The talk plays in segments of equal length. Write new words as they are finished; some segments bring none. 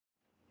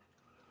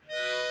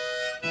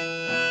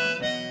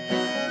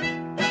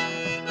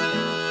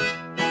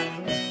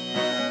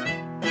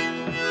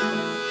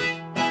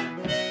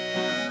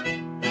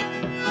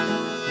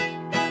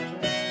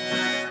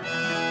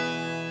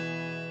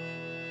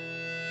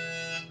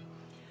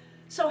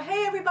So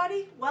hey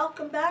everybody,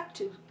 welcome back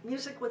to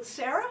Music with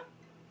Sarah.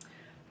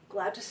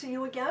 Glad to see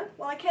you again.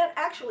 Well, I can't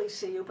actually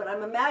see you, but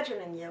I'm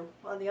imagining you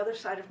on the other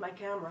side of my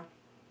camera.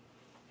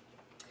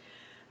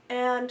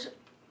 And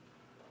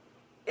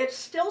it's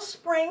still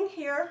spring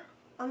here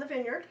on the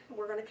vineyard.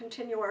 We're going to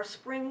continue our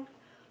spring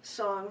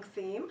song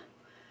theme.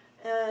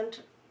 And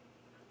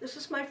this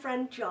is my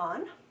friend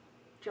John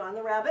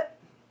the Rabbit,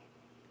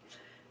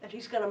 and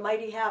he's got a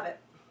mighty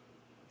habit.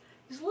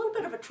 He's a little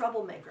bit of a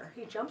troublemaker.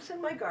 He jumps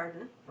in my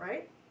garden,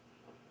 right?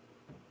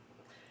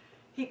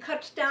 He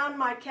cuts down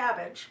my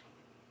cabbage,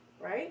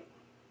 right?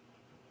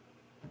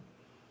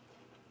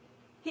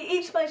 He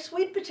eats my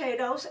sweet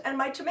potatoes and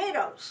my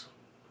tomatoes.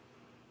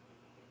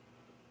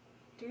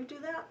 Do you do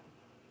that?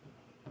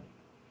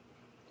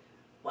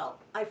 Well,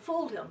 I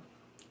fooled him.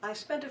 I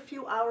spent a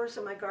few hours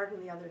in my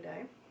garden the other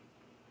day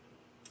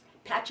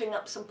patching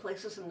up some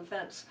places in the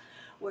fence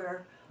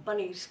where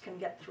bunnies can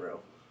get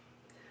through.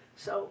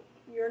 So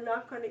you're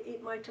not going to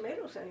eat my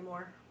tomatoes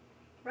anymore,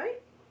 right?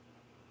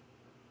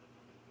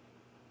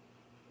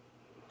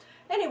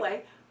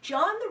 Anyway,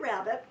 John the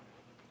Rabbit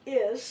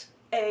is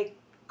a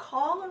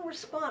call and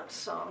response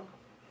song.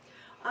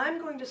 I'm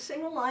going to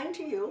sing a line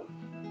to you,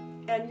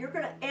 and you're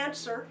going to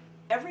answer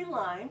every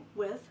line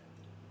with,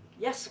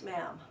 "Yes,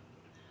 ma'am."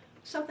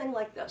 Something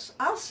like this.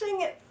 I'll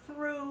sing it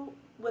through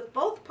with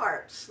both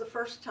parts the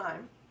first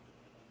time,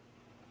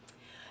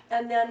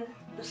 and then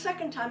the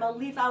second time I'll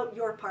leave out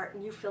your part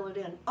and you fill it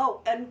in. Oh,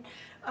 and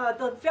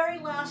the very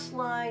last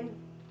line,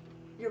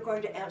 you're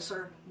going to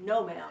answer,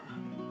 "No, ma'am."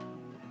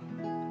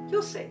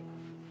 You'll see.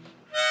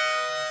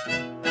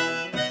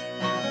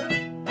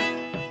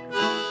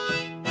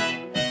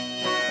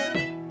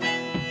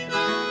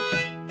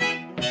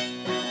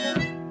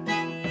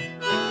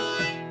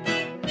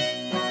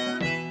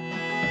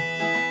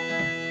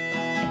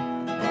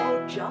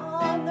 Oh,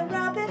 John the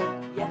Rabbit,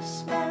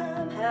 yes,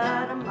 ma'am,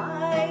 had a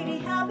mighty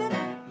habit.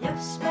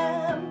 Yes,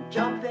 ma'am,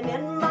 jumping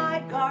in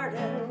my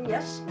garden.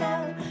 Yes,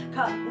 ma'am,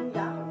 cutting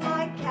down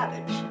my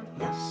cabbage.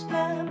 Yes,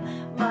 ma'am,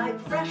 my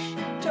fresh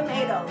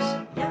tomatoes.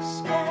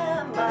 Yes,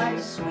 ma'am, my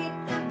sweet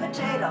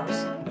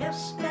potatoes.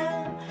 Yes,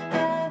 ma'am,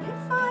 and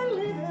if I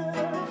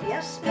live,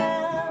 yes,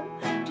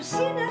 ma'am, to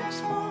see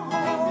next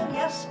fall.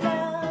 Yes,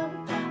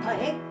 ma'am, I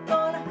ain't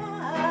gonna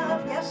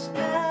have, yes,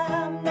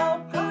 ma'am, no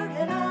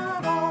garden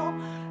at all.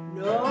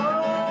 No,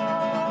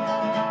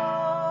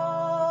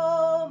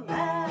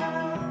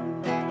 ma'am.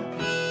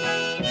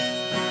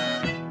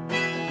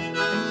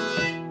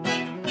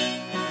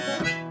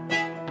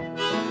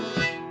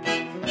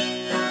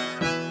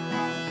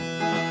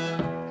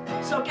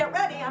 So get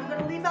ready, I'm going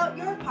to leave out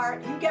your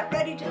part. You get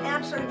ready to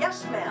answer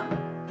yes, ma'am,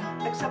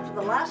 except for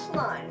the last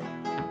line.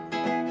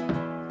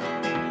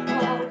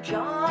 Oh,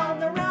 John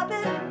the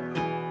Rabbit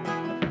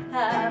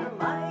had a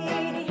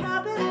mighty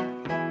habit,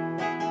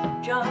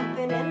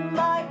 jumping in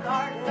my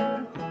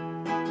garden,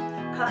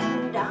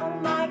 cutting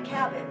down my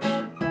cabbage,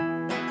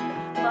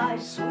 my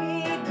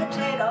sweet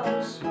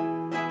potatoes,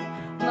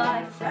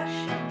 my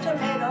fresh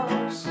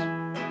tomatoes.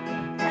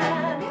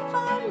 And if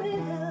I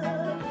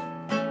live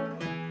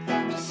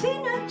to see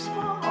next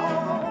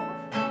fall,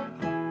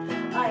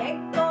 I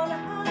ain't gonna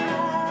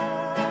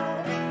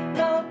have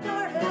no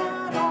garden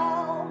at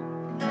all.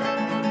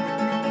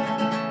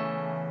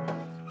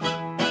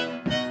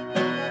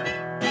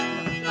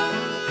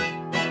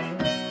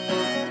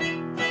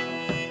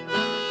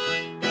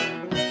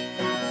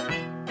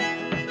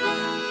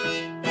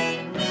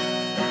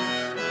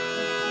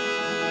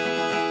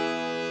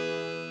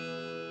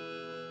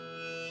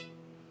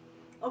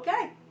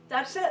 Okay,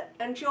 that's it.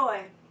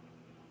 Enjoy.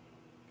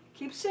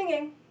 Keep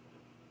singing.